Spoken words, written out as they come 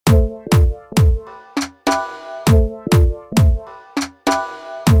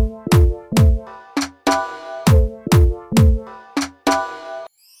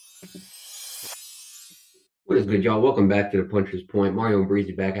y'all, welcome back to the Puncher's Point. Mario and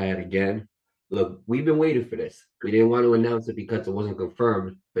Breezy back at it again. Look, we've been waiting for this. We didn't want to announce it because it wasn't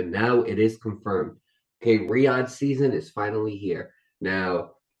confirmed, but now it is confirmed. Okay, Riyadh season is finally here.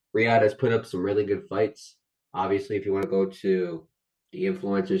 Now, Riyadh has put up some really good fights. Obviously, if you want to go to the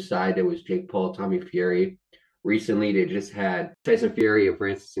influencer side, there was Jake Paul, Tommy Fury. Recently, they just had Tyson Fury and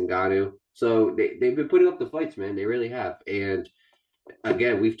Francis Ngannou. So they've been putting up the fights, man. They really have. And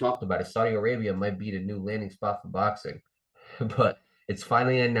again, we've talked about it. Saudi Arabia might be the new landing spot for boxing, but it's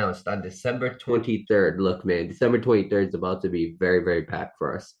finally announced on December 23rd. Look, man, December 23rd is about to be very, very packed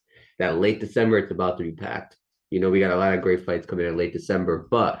for us. That late December, it's about to be packed. You know, we got a lot of great fights coming in late December,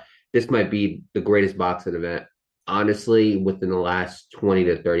 but this might be the greatest boxing event, honestly, within the last 20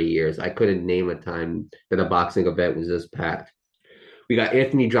 to 30 years. I couldn't name a time that a boxing event was this packed. We got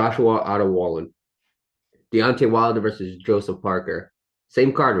Anthony Joshua, Otto Wallin, Deontay Wilder versus Joseph Parker.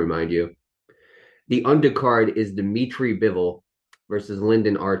 Same card, remind you. The undercard is Dimitry Bivol versus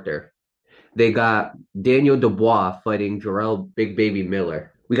Lyndon Artur. They got Daniel Dubois fighting Jarrell Big Baby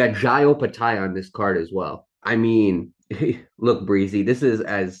Miller. We got Jai Opetaia on this card as well. I mean, look, Breezy, this is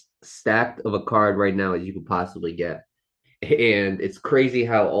as stacked of a card right now as you could possibly get. And it's crazy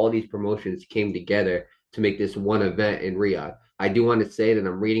how all these promotions came together to make this one event in Riyadh. I do want to say that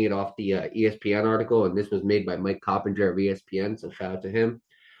I'm reading it off the ESPN article, and this was made by Mike Coppinger of ESPN, so shout out to him.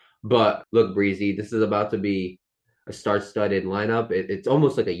 But look, Breezy, this is about to be a star-studded lineup. It's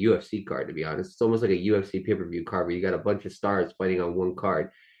almost like a UFC card, to be honest. It's almost like a UFC pay-per-view card where you got a bunch of stars fighting on one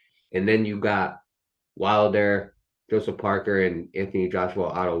card. And then you got Wilder, Joseph Parker, and Anthony Joshua,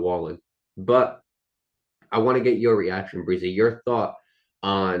 Otto Wallin. But I want to get your reaction, Breezy. Your thought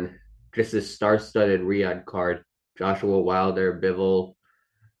on just this star-studded Riyadh card. Joshua Wilder, Bivol,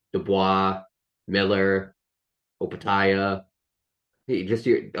 Dubois, Miller, Opetaia. Hey, just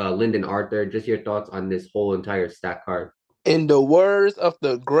your Lyndon Artur, just your thoughts on this whole entire stack card. In the words of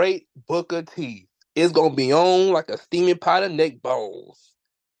the great Booker T, it's gonna be on like a steaming pot of neck bones.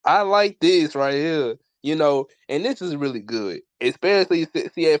 I like this right here, and this is really good. Especially,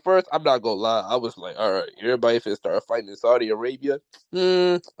 see, at first, I'm not gonna lie, I was like, all right, everybody finna start fighting in Saudi Arabia.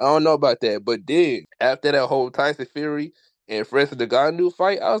 I don't know about that, but then after that whole Tyson Fury and Francis Ngannou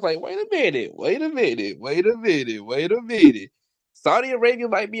fight, I was like, wait a minute, wait a minute, wait a minute, wait a minute. Saudi Arabia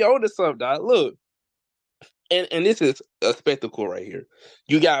might be on to something. Dog. Look, and this is a spectacle right here.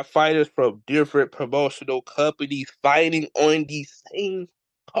 You got fighters from different promotional companies fighting on the same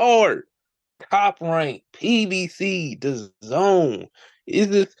card. Top Rank, PBC, the Zone.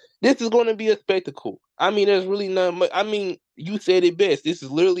 This is going to be a spectacle. I mean, there's really not much. I mean, you said it best. This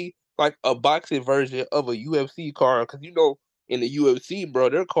is literally like a boxing version of a UFC card because in the UFC, bro,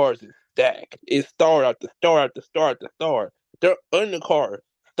 their cards is stacked. It's star after star after star after star. Their undercard,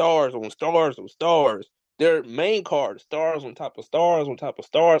 stars on stars on stars. Their main card, stars on top of stars on top of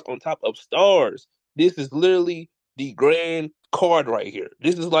stars on top of stars. This is literally the grand card right here.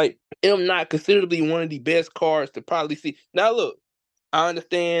 This is like, if not considerably one of the best cards to probably see. Now, look, I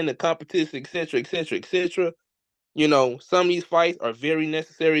understand the competition, etc., etc., etc. Some of these fights are very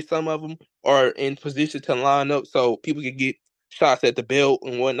necessary. Some of them are in position to line up so people can get shots at the belt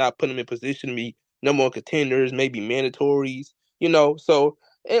and whatnot, put them in position to be number one contenders, maybe mandatories. So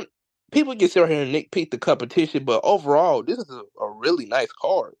and people can sit here and nitpick the competition, but overall, this is a really nice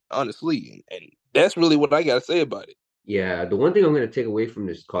card, honestly, and that's really what I gotta say about it. Yeah, the one thing I'm going to take away from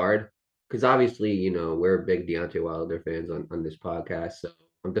this card, because obviously, we're big Deontay Wilder fans on this podcast, so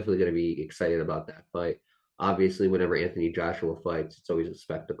I'm definitely going to be excited about that fight. Obviously, whenever Anthony Joshua fights, it's always a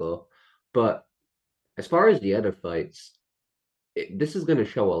spectacle. But as far as the other fights, this is going to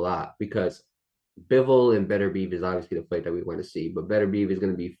show a lot because Bivol and Better Beef is obviously the fight that we want to see, but Better Beef is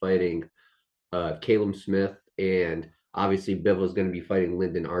going to be fighting Caleb Smith, and obviously Bivol is going to be fighting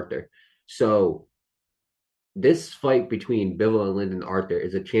Lyndon Artur. So this fight between Bivol and Lyndon Artur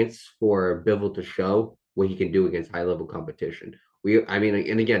is a chance for Bivol to show what he can do against high level competition. I mean,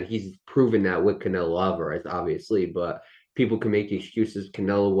 and again, he's proven that with Canelo Alvarez, obviously, but people can make excuses.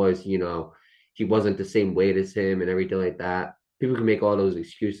 Canelo was, he wasn't the same weight as him and everything like that. People can make all those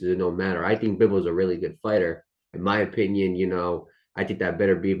excuses, it don't matter. I think Bivol's a really good fighter. In my opinion, I think that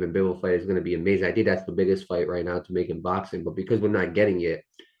Better Beef and Bivol fight is going to be amazing. I think that's the biggest fight right now to make in boxing, but because we're not getting it,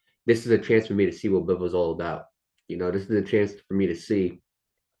 this is a chance for me to see what Bivol's all about. This is a chance for me to see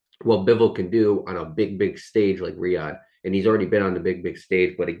what Bivol can do on a big, big stage like Riyadh. And he's already been on the big, big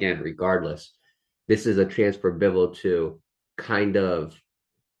stage. But again, regardless, this is a chance for Bivol to kind of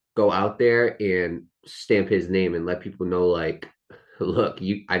go out there and stamp his name and let people know, like, look,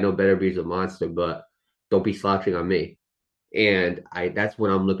 I know Better Be's a monster, but don't be slouching on me. And that's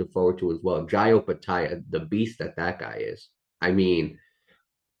what I'm looking forward to as well. Jai Opetaia, the beast that guy is. I mean,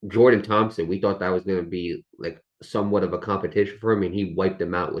 Jordan Thompson, we thought that was going to be like somewhat of a competition for him, and he wiped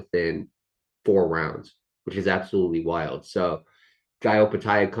him out within 4 rounds, which is absolutely wild. So Jai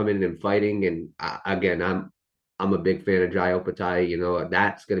Opetaia coming in and fighting, and again, I'm a big fan of Jai Opetaia. You know,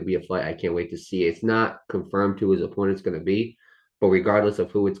 that's going to be a fight I can't wait to see. It's not confirmed who his opponent's going to be, but regardless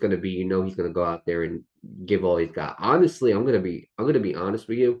of who it's going to be, you know he's going to go out there and give all he's got. Honestly, I'm going to be honest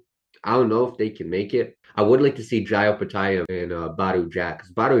with you. I don't know if they can make it. I would like to see Jai Opetaia and Badu Jack,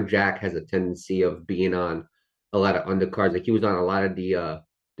 because Badu Jack has a tendency of being on a lot of undercards. Like he was on a lot of the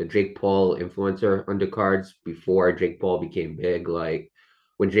Jake Paul influencer undercards before Jake Paul became big. Like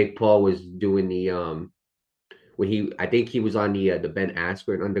when Jake Paul was doing the when he I think he was on the Ben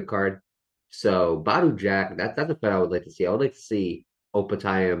Askren undercard. So Badu Jack, that's a fight I would like to see. I would like to see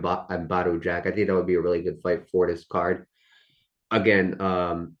Opetaia and Badu Jack. I think that would be a really good fight for this card. Again,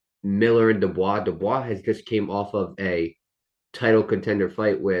 Miller and Dubois. Dubois has just came off of a title contender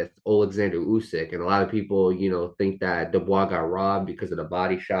fight with Alexander Usyk, and a lot of people, think that Dubois got robbed because of the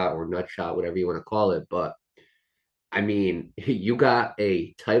body shot or nut shot, whatever you want to call it. But I mean, you got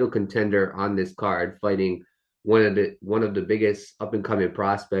a title contender on this card fighting one of the biggest up and coming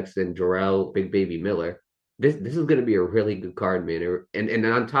prospects in Jarrell Big Baby Miller. This is going to be a really good card, man. And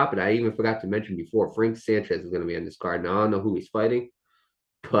on top of that, I even forgot to mention before, Frank Sanchez is going to be on this card. Now I don't know who he's fighting,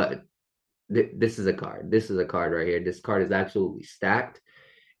 but this is a card. This is a card right here. This card is absolutely stacked.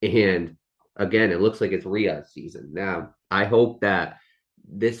 And again, it looks like it's Riyadh season. Now, I hope that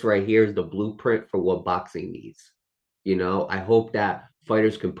this right here is the blueprint for what boxing needs. I hope that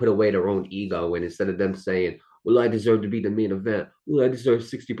fighters can put away their own ego, and instead of them saying, well, I deserve to be the main event, well, I deserve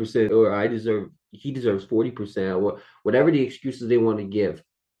 60%, or he deserves 40%, or whatever the excuses they want to give,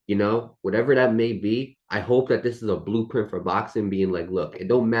 whatever that may be, I hope that this is a blueprint for boxing being like, look, it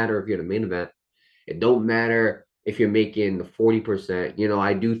don't matter if you're the main event. It don't matter if you're making the 40%.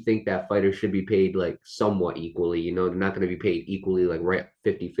 I do think that fighters should be paid like somewhat equally. They're not going to be paid equally, like right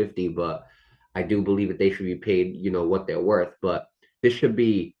 50-50, but I do believe that they should be paid, what they're worth. But this should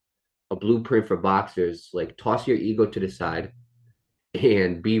be a blueprint for boxers. Like, toss your ego to the side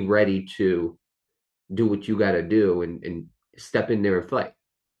and be ready to do what you got to do and step in there and fight.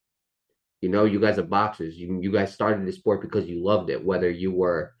 You guys are boxers. You guys started the sport because you loved it, whether you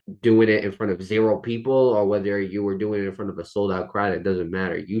were doing it in front of 0 people or whether you were doing it in front of a sold out crowd. It doesn't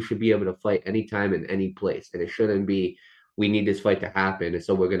matter. You should be able to fight anytime in any place. And it shouldn't be, we need this fight to happen. And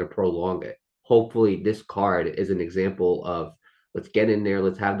so we're going to prolong it. Hopefully, this card is an example of, let's get in there.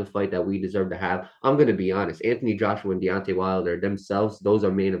 Let's have the fight that we deserve to have. I'm going to be honest. Anthony Joshua and Deontay Wilder themselves, those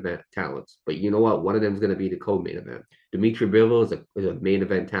are main event talents. But you know what? One of them is going to be the co-main event. Dimitry Bivol is a main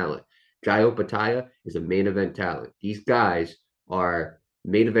event talent. Jai Opetaia is a main event talent. These guys are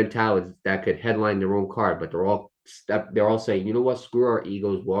main event talents that could headline their own card, but they're all saying, you know what, screw our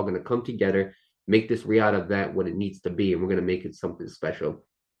egos. We're all going to come together, make this Riyadh event what it needs to be, and we're going to make it something special.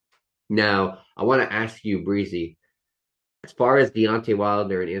 Now, I want to ask you, Breezy, as far as Deontay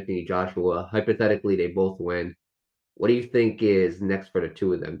Wilder and Anthony Joshua, hypothetically, they both win. What do you think is next for the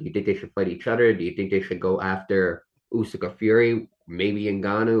two of them? Do you think they should fight each other? Do you think they should go after Usyk or Fury? Maybe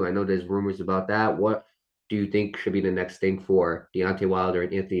Ngannou? I know there's rumors about that. What do you think should be the next thing for Deontay Wilder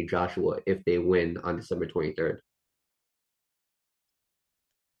and Anthony Joshua if they win on December 23rd?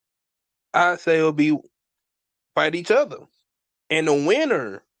 I say it'll be fight each other. And the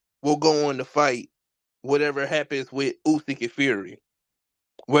winner will go on to fight whatever happens with Usyk and Fury.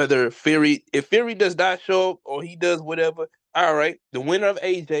 If Fury does not show up or he does whatever, all right, the winner of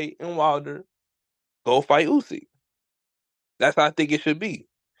AJ and Wilder go fight Usyk. That's how I think it should be.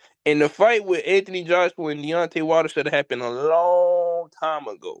 And the fight with Anthony Joshua and Deontay Wilder should have happened a long time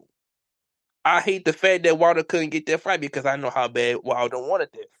ago. I hate the fact that Wilder couldn't get that fight because I know how bad Wilder wanted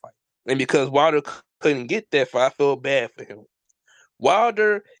that fight. And because Wilder couldn't get that fight, I feel bad for him.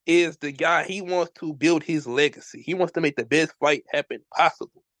 Wilder is the guy, he wants to build his legacy. He wants to make the best fight happen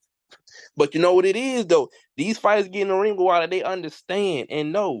possible. But you know what it is, though? These fighters get in the ring with Wilder, they understand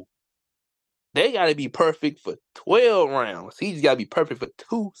and know they got to be perfect for 12 rounds. He's got to be perfect for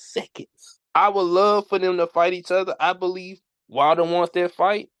 2 seconds. I would love for them to fight each other. I believe Wilder wants that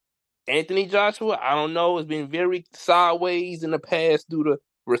fight. Anthony Joshua, I don't know, has been very sideways in the past due to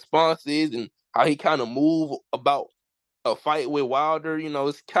responses and how he kind of moved about a fight with Wilder.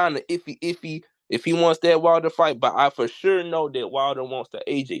 It's kind of iffy if he wants that Wilder fight, but I for sure know that Wilder wants the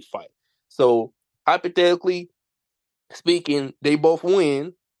AJ fight. So, hypothetically speaking, they both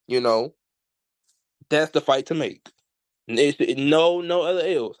win, that's the fight to make. No other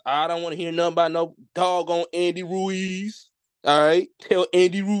else. I don't want to hear nothing about no doggone Andy Ruiz. All right, tell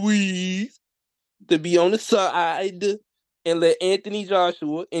Andy Ruiz to be on the side and let Anthony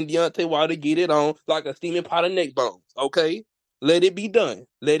Joshua and Deontay Wilder get it on like a steaming pot of neck bones. Okay, let it be done.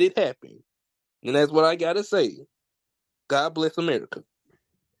 Let it happen. And that's what I gotta say. God bless America.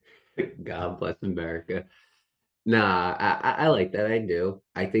 God bless America. Nah, I like that. I do.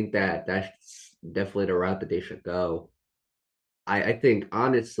 I think that that's definitely the route that they should go. I think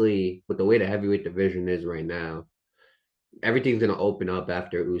honestly, with the way the heavyweight division is right now, everything's gonna open up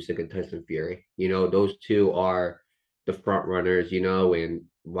after Usyk and Tyson Fury. Those two are the front runners. And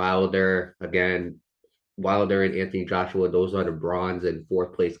Wilder and Anthony Joshua, those are the bronze and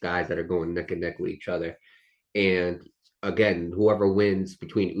fourth place guys that are going neck and neck with each other. And again, whoever wins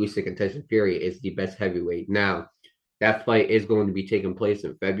between Usyk and Tyson Fury is the best heavyweight. Now, that fight is going to be taking place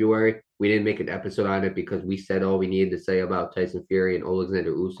in February. We didn't make an episode on it because we said all we needed to say about Tyson Fury and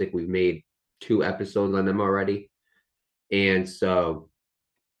Alexander Usyk. We've made 2 episodes on them already. And so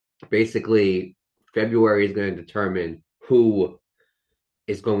basically, February is going to determine who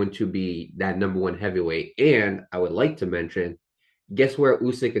is going to be that number one heavyweight. And I would like to mention, guess where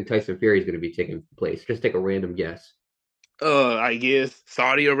Usyk and Tyson Fury is going to be taking place? Just take a random guess. I guess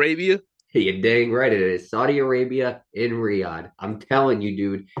Saudi Arabia. You're dang right it is. Saudi Arabia in Riyadh. I'm telling you,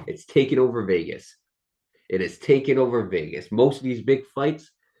 dude, it's taking over Vegas. It is taking over Vegas. Most of these big fights,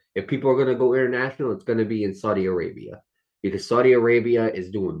 if people are going to go international, it's going to be in Saudi Arabia because Saudi Arabia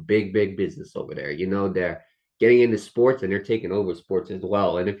is doing big, big business over there. They're getting into sports and they're taking over sports as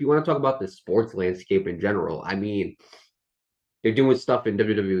well. And if you want to talk about the sports landscape in general, I mean, they're doing stuff in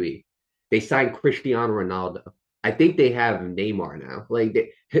WWE. They signed Cristiano Ronaldo. I think they have Neymar now. Like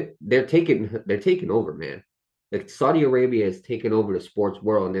they're taking over, man. Like Saudi Arabia is taking over the sports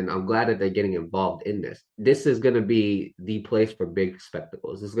world, and I'm glad that they're getting involved in this. This is going to be the place for big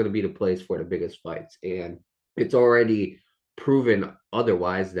spectacles. This is going to be the place for the biggest fights, and it's already proven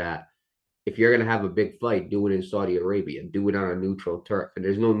otherwise that if you're going to have a big fight, do it in Saudi Arabia, do it on a neutral turf, and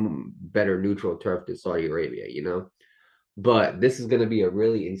there's no better neutral turf than Saudi Arabia. But this is going to be a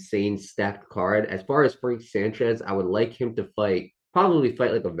really insane stacked card. As far as Frank Sanchez, I would like him to probably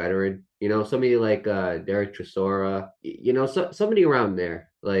fight like a veteran, somebody like Derek Chisora, somebody around there,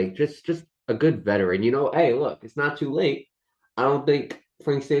 like just a good veteran. Hey, look, it's not too late. I don't think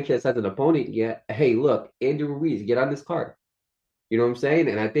Frank Sanchez has an opponent yet. Hey, look, Andrew Ruiz, get on this card. You know what I'm saying?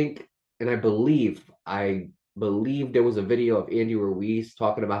 And I believe there was a video of Andy Ruiz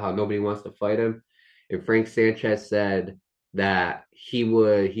talking about how nobody wants to fight him. And Frank Sanchez said that he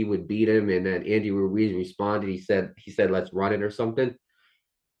would beat him, and then Andy Ruiz responded. He said let's run it or something.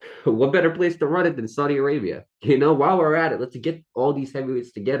 What better place to run it than Saudi Arabia? While we're at it, let's get all these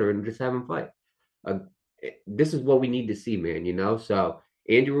heavyweights together and just have them fight. Uh, this is what we need to see, man. So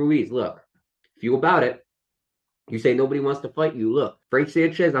Andy Ruiz, look, if you about it, you say nobody wants to fight you. Look, Frank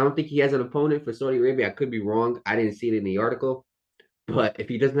Sanchez, I don't think he has an opponent for Saudi Arabia. I could be wrong. I didn't see it in the article. But if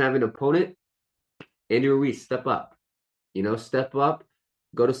he doesn't have an opponent, Andy Ruiz, step up. Step up,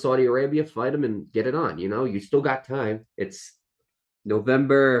 go to Saudi Arabia, fight him, and get it on. You still got time. It's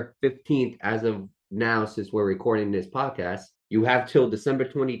November 15th as of now, since we're recording this podcast. You have till December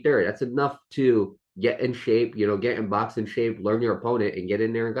 23rd. That's enough to get in shape, get in boxing shape, learn your opponent, and get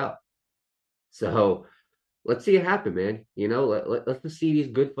in there and go. So let's see it happen, man. Let's just see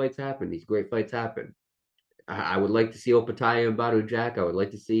these good fights happen, these great fights happen. I would like to see Opetaia and Badu Jack. I would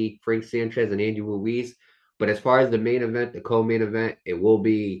like to see Frank Sanchez and Andy Ruiz. But as far as the main event, the co-main event, it will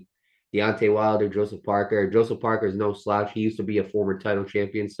be Deontay Wilder, Joseph Parker. Joseph Parker is no slouch. He used to be a former title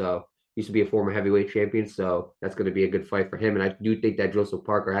champion, so he used to be a former heavyweight champion. So that's going to be a good fight for him. And I do think that Joseph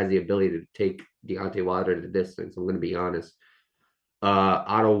Parker has the ability to take Deontay Wilder to the distance. I'm going to be honest.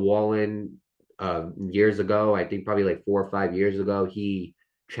 Otto Wallin, years ago, I think probably like 4 or 5 years ago, he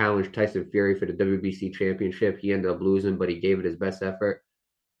challenged Tyson Fury for the WBC championship. He ended up losing, but he gave it his best effort.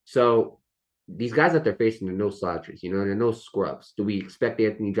 So these guys that they're facing are no slouches, they're no scrubs. Do we expect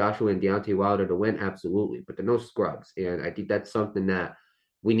Anthony Joshua and Deontay Wilder to win? Absolutely, but they're no scrubs. And I think that's something that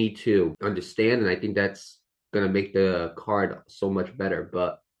we need to understand, and I think that's going to make the card so much better.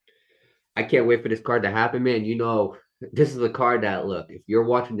 But I can't wait for this card to happen, man. This is a card that, look, if you're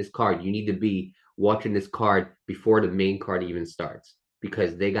watching this card, you need to be watching this card before the main card even starts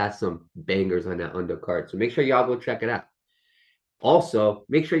because they got some bangers on that undercard. So make sure y'all go check it out. Also,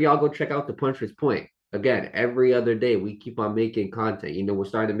 make sure y'all go check out the Puncher's Point. Again, every other day we keep on making content. We're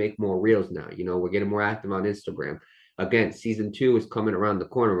starting to make more reels now. We're getting more active on Instagram. Again, season 2 is coming around the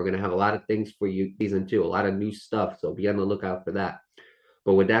corner. We're going to have a lot of things for you, season 2, a lot of new stuff. So be on the lookout for that.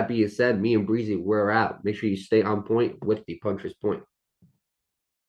 But with that being said, me and Breezy, we're out. Make sure you stay on point with the Puncher's Point.